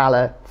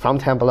 Tala, from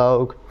Temple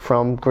Oak,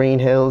 from Green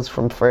Hills,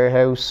 from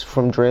Fairhouse,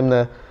 from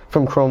Drimnagh,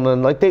 from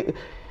Crumlin. Like,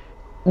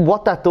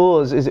 what that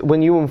does is,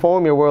 when you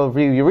inform your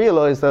worldview, you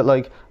realise that,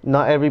 like,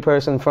 not every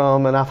person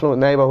from an affluent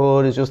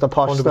neighbourhood is just a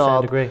posh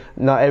snob. Agree.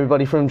 Not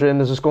everybody from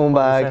Drimnagh is a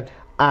scumbag. 100%.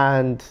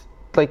 And,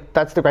 like,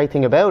 that's the great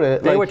thing about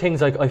it. They were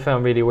things, like, I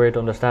found really weird to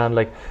understand.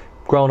 Like,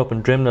 growing up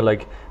in Drimnagh,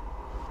 like,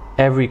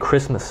 every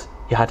Christmas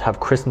you had to have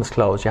Christmas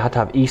clothes, you had to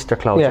have Easter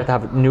clothes, you had to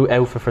have a new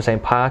outfit for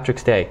St.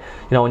 Patrick's Day.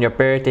 On your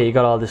birthday you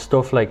got all this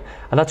stuff, like,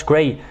 and that's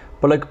great.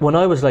 But, like, when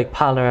I was, like,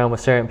 palling around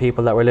with certain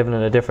people that were living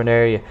in a different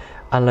area,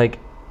 and, like,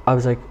 I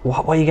was like,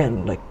 why are you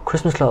getting, like,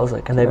 Christmas clothes?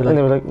 Like, and they'd be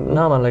like,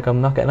 no man, like, I'm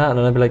not getting that. And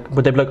I'd be like,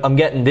 but they'd be like, I'm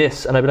getting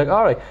this. And I'd be like,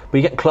 alright, but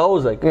you get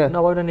clothes? Like,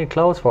 no, what do I need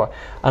clothes for?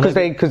 Because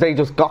they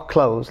just got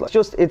clothes. Like,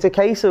 it's a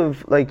case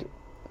of, like,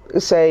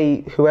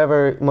 say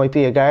whoever might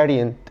be a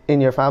guardian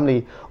in your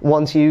family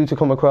wants you to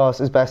come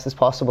across as best as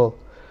possible,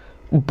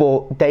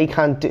 but they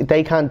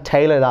can't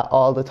tailor that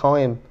all the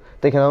time.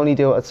 They can only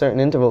do it at certain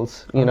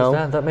intervals, you know.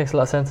 That makes a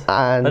lot of sense.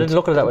 And I didn't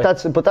look at it that way.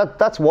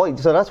 That's why.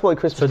 So that's why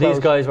Christmas. So these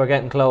guys were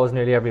getting clothes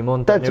nearly every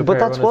month.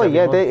 That's why.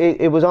 Yeah,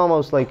 it was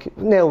almost like,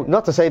 now,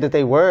 not to say that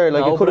they were,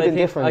 like, it could have been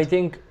different. I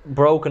think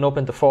broken up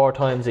into 4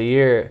 times a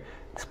year,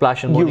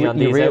 splashing money on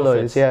these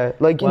outfits. Yeah,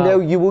 like,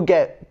 you would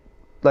get,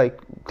 like,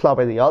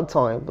 clobber the odd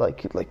time,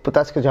 like, but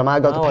that's because your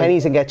man got the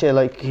pennies and get you,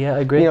 like,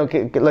 I agree.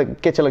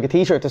 Get you like a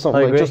t-shirt or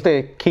something, like, just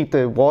to keep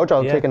the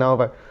wardrobe ticking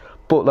over.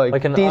 But like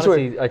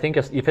I think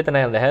you've hit the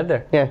nail on the head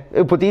there. Yeah,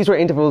 but these were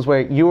intervals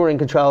where you were in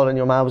control and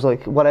your man was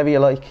like, whatever you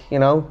like, you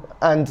know.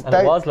 And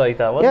it was like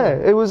that, wasn't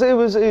it? Yeah, it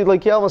was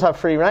like you almost have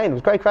free reign. It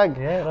was great crack.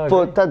 Yeah,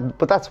 no,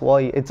 but that's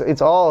why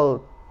it's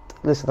all.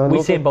 Listen,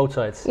 we've seen both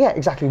sides. Yeah,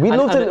 exactly. We'd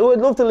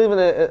love to live in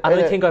a.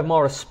 I think I've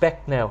more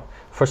respect now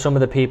for some of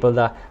the people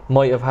that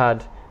might have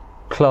had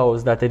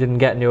clothes that they didn't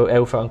get a new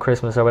outfit on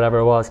Christmas or whatever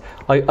it was.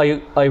 I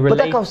relate. But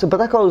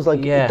that goes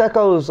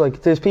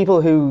like there's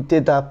people who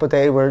did that, but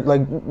they were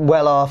like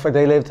well off or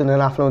they lived in an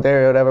affluent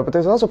area or whatever. But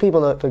there's also people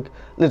that like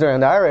lived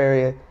around our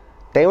area.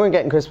 They weren't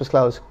getting Christmas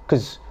clothes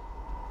because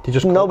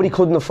nobody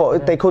couldn't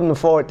afford. Yeah. They couldn't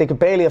afford. They could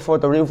barely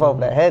afford the roof over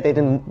their head. They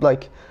didn't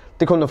like.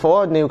 They couldn't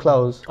afford new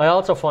clothes. I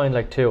also find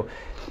like too,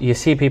 you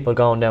see people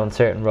going down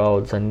certain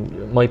roads and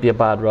it might be a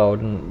bad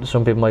road, and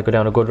some people might go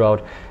down a good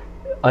road.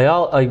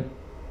 I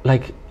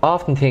like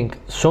often think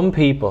some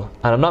people,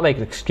 and I'm not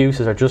making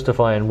excuses or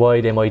justifying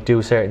why they might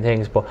do certain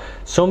things, but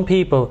some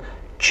people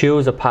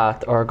choose a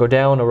path or go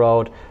down a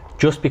road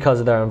just because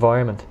of their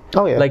environment.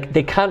 Oh yeah. Like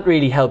they can't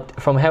really help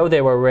from how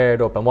they were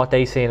reared up and what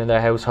they seen in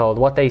their household,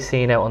 what they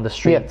seen out on the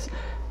streets,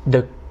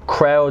 the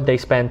crowd they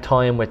spent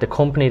time with, the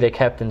company they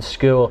kept in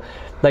school.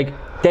 Like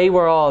they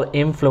were all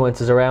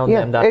influences around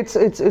them that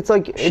it's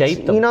like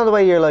shaped them. You know the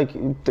way you're like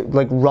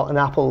rotten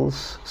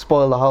apples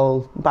spoil the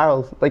whole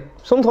barrel. Like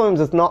sometimes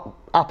it's not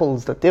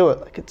apples that do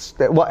it. Like it's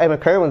what Emma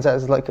Kerwin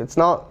says. Like it's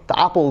not the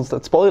apples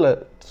that spoil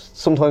it.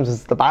 Sometimes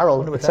it's the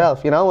barrel 100%.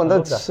 Itself. You know, and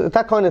that's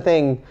that kind of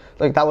thing.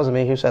 Like that wasn't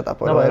me who said that.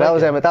 By the way, that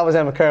was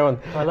Emma Kerwin.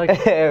 I like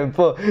it.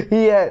 But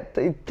yeah,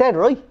 dead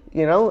right.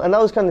 You know, and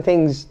those kind of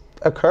things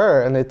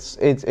occur, and it's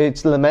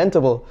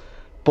lamentable,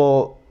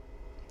 but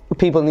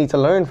people need to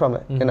learn from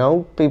it. You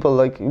know, people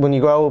like when you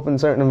grow up in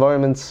certain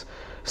environments,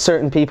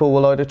 certain people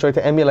will either try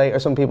to emulate or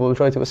some people will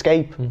try to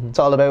escape. It's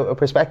all about a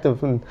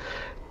perspective, and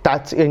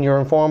you're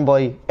informed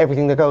by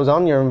everything that goes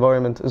on in your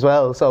environment as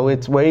well. So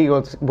it's where you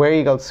go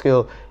to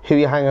school, who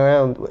you hang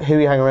around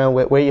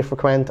with, where you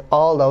frequent,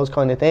 all those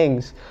kind of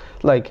things.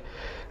 Like,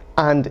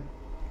 and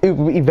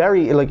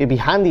it'd be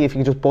handy if you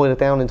could just boil it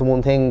down into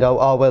one thing and go,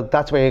 oh well,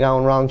 that's where you're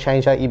going wrong,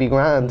 change that, you'd be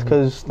grand.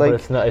 Because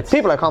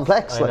people are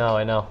complex.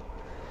 I know.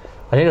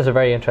 I think that's a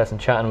very interesting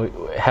chat, and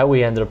how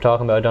we ended up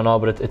talking about it, I don't know,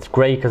 but it's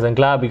great because I'm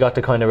glad we got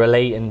to kind of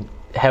relate in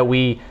how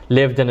we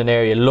lived in an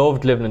area,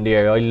 loved living in the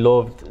area. I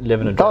loved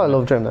living in Drimnagh. I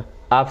love Drimnagh.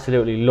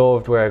 Absolutely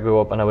loved where I grew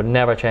up, and I would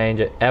never change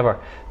it ever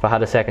if I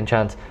had a second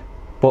chance.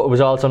 But it was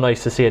also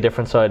nice to see a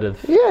different side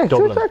of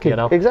Dublin. Exactly, you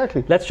know?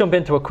 Exactly. Let's jump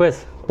into a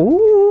quiz.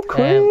 Ooh,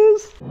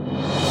 quiz!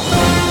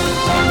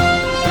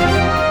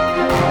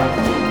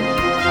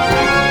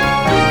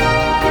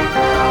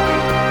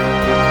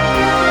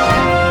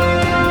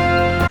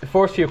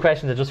 First few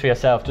questions are just for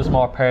yourself, just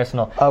more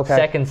personal. Okay.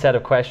 Second set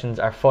of questions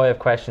are 5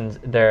 questions.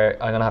 I'm going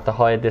to have to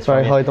hide this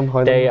from you. Hide them.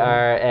 They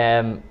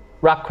are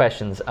rap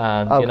questions,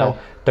 and you know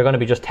they're going to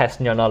be just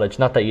testing your knowledge.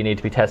 Not that you need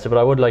to be tested, but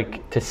I would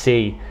like to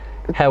see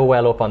how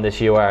well up on this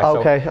you are.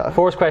 Okay. So,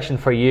 first question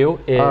for you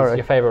is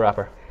your favourite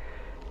rapper?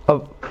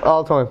 Of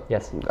all time?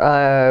 Yes.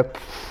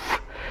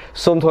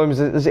 Sometimes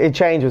it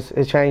changes.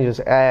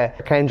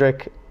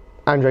 Kendrick,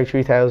 Andre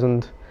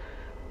 3000.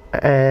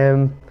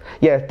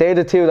 Yeah, they're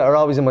the two that are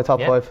always in my top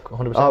 5.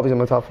 100%. Always in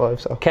my top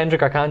 5. So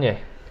Kendrick or Kanye?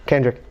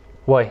 Kendrick.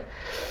 Why?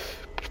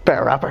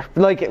 Better rapper.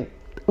 Like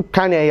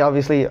Kanye,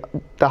 obviously,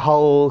 the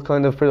whole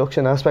kind of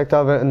production aspect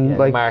of it and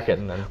like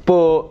marketing. And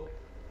but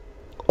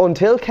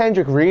until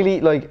Kendrick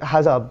really like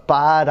has a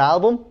bad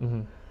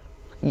album,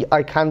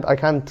 I can't go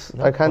against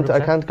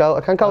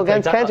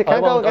Kendrick. I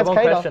won't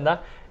question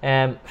that.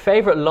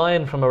 Favorite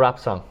line from a rap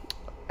song?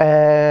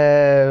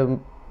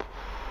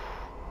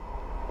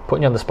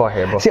 Putting you on the spot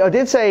here, but see, I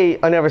did say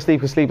I never sleep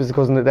because sleep is the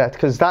cousin of death,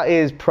 because that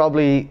is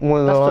probably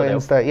one of the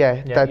lines that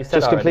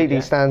just completely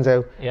stands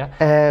out.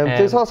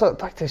 There's also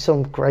there's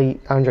some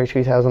great Andre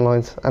 3000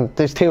 lines, and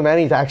there's too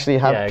many to actually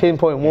have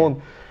pinpoint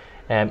one.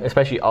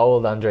 Especially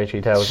old Andre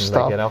 3000,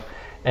 like, you know.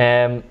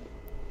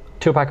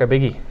 Tupac or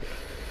Biggie?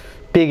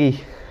 Biggie.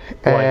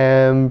 Why?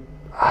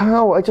 I don't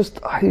know. I just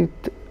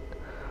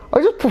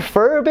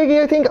prefer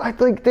Biggie. I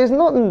think there's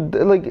nothing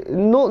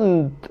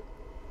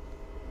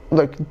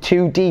like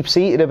too deep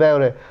seated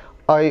about it.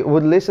 I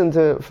would listen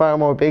to far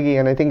more Biggie,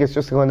 and I think it's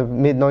just a kind of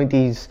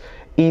mid-90s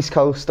East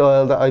Coast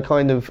style that I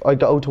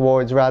go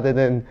towards rather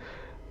than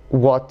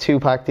what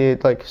Tupac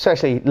did, like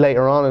especially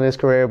later on in his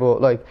career.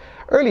 But like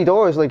early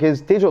doors, like his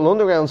Digital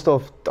Underground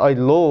stuff I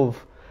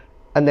love,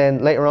 and then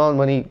later on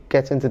when he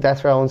gets into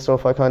Death Row and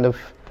stuff, I kind of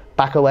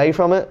back away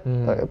from it.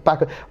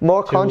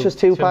 Conscious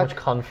Tupac. Too much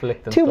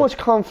conflict. Much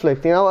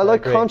conflict, you know. I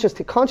like conscious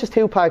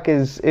Tupac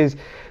is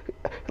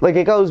like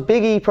it goes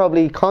Biggie,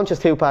 probably conscious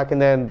Tupac,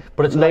 and then.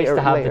 But it's nice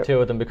to have the two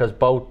of them because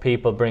both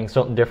people bring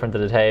something different to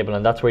the table,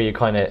 and that's where you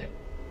kind of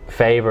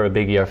favour a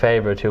Biggie or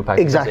favour a Tupac.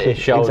 Exactly. It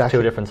shows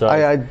two different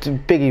sides.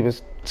 Biggie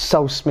was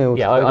so smooth.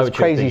 Yeah, I would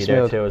crazy choose Biggie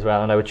there too as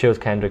well, and I would choose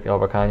Kendrick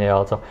over Kanye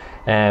also.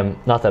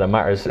 Not that it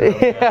matters.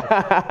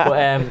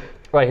 But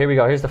right, here we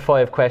go. Here's the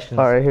 5 questions.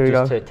 All right, here we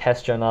go. Just to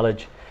test your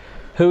knowledge.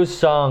 Whose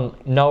song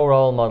No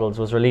Role Models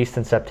was released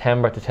in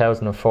September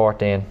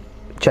 2014?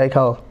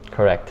 𝐂𝐂𝐄𝐏.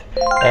 Correct.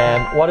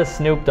 What is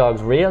Snoop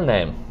Dogg's real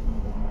name?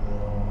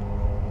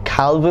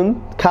 Calvin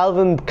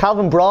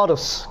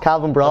Broadus.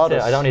 Calvin Broadus.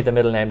 That's it. I don't need the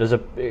middle name. There's a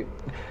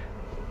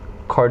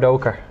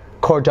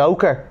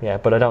𝐂𝐎𝐅𝐅𝐄𝐄. Yeah,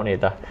 but I don't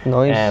need that.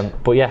 Nice.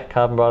 But yeah,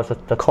 Calvin Broadus.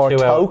 That's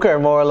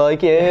𝐂𝐎𝐅𝐄𝐄, more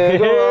like you.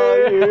 Go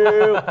on,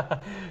 you.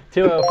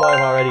 2 out of 5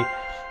 already.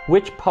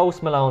 Which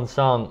Post Malone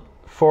song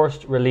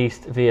first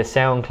released via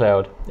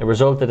SoundCloud? It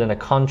resulted in a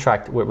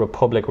contract with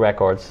Republic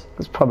Records.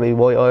 It's probably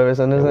White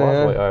Iverson, isn't it? It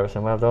was White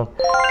Iverson. Well done.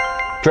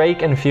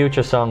 Drake and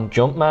Future song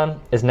Jumpman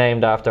is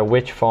named after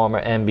which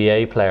former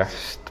NBA player?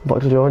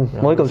 Michael Jordan.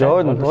 No, Michael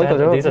Jordan.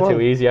 These are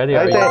too easy, are they?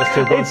 Or you're just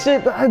too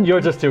good?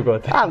 You're just too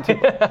good.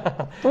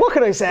 What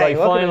can I say? Right,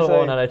 final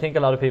one, and I think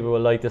a lot of people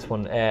will like this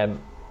one.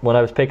 When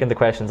I was picking the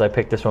questions, I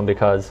picked this one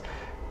because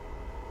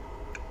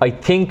I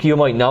think you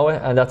might know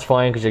it, and that's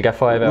fine because you get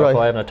 5 out of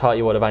 5, and I thought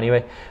you would have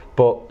anyway.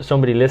 But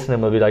somebody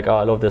listening will be like, oh,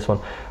 I love this one.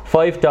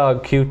 Five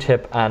Dog,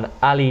 Q-Tip and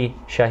Ali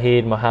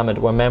Shaheed Muhammad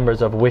were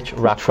members of which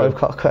rap group? Tribe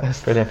Called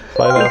Quest. Brilliant.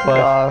 5 out of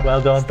 5.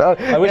 Well done.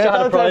 I wish I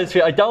had a prize for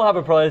you. I don't have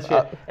a prize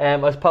for you.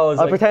 I suppose.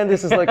 I'll pretend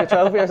this is like a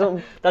trophy or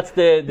something. That's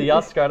the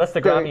Oscar. That's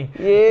the Grammy.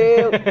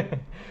 Yeah.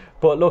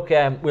 But look,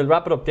 we'll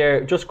wrap it up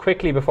there. Just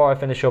quickly before I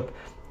finish up,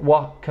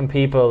 what can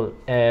people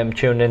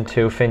tune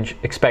into Finch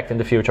expect in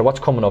the future? What's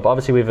coming up?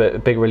 Obviously, we have a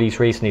big release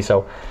recently,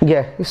 so.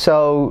 Yeah,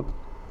 so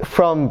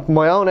from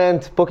my own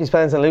end, Bucky's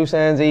Pens and Loose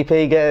Ends EP,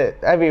 get it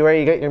everywhere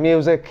you get your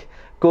music,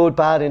 good,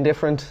 bad,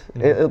 indifferent.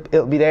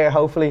 It'll be there,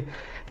 hopefully.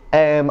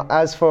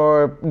 As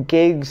for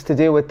gigs to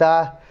do with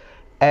that,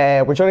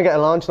 we're trying to get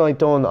a launch night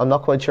done. I'm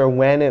not quite sure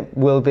when it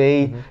will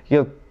be.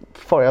 You'll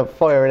fire it out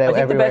everywhere. I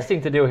think the best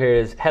thing to do here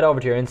is head over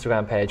to your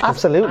Instagram page.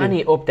 Absolutely.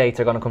 Any updates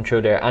are going to come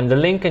through there, and the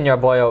link in your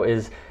bio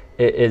is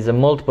a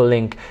multiple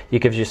link. It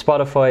gives you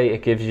Spotify,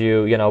 it gives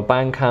you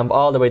Bandcamp,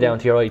 all the way down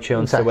to your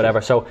iTunes or whatever.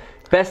 So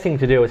best thing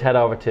to do is head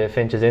over to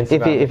Finch's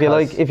Instagram.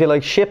 If you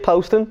like shit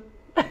posting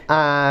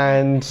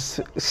and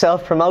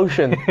self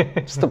promotion,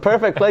 it's the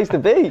perfect place to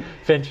be.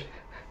 Finch,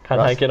 can't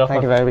thank you enough.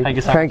 Thank you very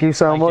much. Thank you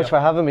so much for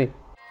having me.